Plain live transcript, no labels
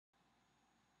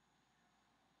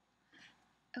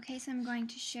Okay, so I'm going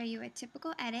to show you a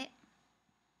typical edit.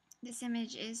 This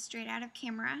image is straight out of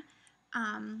Camera.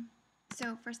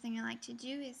 So first thing I like to do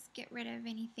is get rid of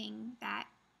anything that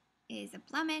is a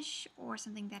blemish or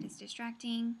something that is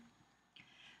distracting.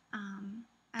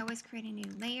 I always create a new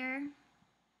layer.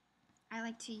 I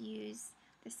like to use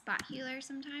the spot healer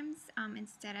sometimes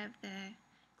instead of the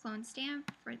clone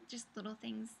stamp for just little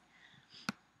things.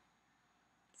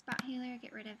 Spot healer,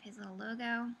 get rid of his little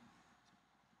logo.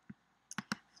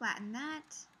 Flatten that.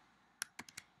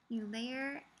 New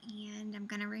layer, and I'm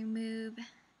gonna remove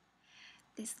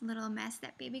this little mess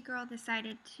that baby girl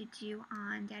decided to do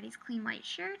on Daddy's clean white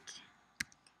shirt.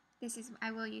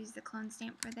 I will use the clone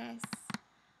stamp for this.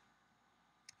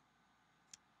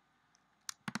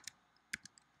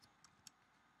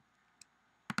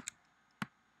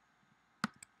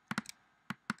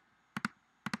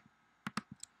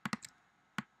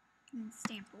 And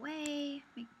stamp away.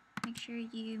 Make sure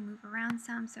you move around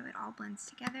some so it all blends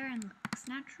together and looks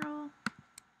natural.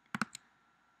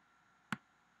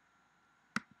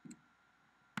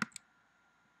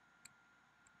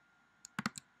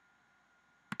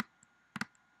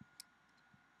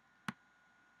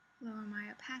 Lower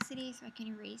my opacity so I can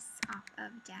erase off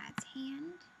of Dad's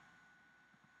hand.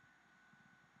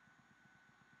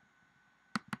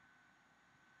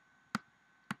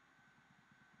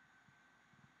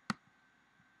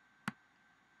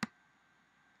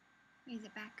 Raise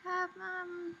it back up.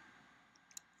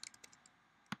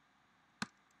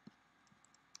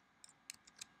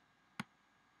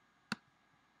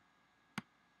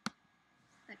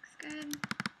 Looks good.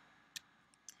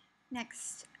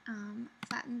 Next,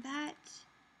 flatten that.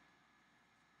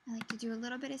 I like to do a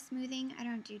little bit of smoothing. I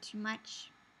don't do too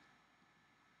much.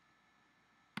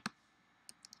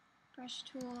 Brush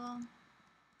tool.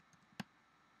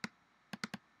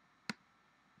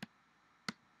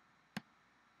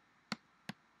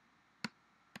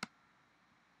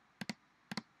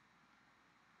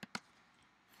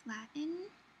 Flatten.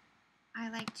 I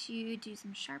like to do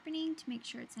some sharpening to make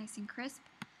sure it's nice and crisp.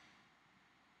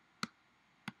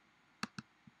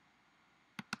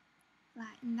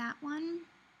 Flatten that one.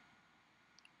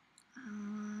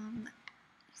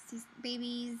 This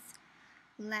baby's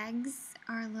legs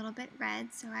are a little bit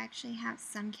red, so I actually have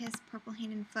Sunkissed Purple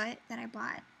Hand and Foot that I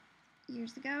bought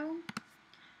years ago.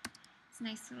 It's a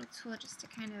nice little tool just to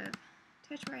kind of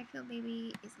touch where I feel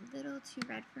baby is a little too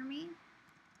red for me.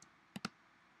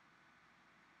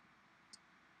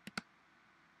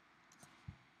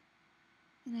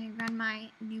 And I run my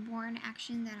newborn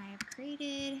action that I have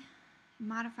created,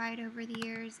 modified over the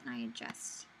years, and I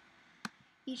adjust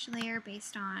each layer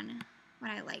based on what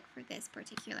I like for this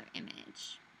particular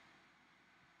image.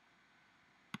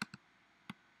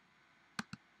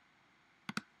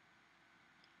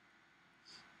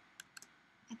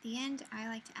 At the end, I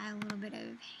like to add a little bit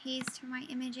of haze to my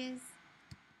images.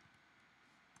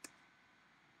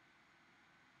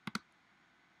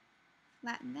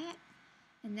 Flatten that,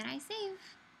 and then I save.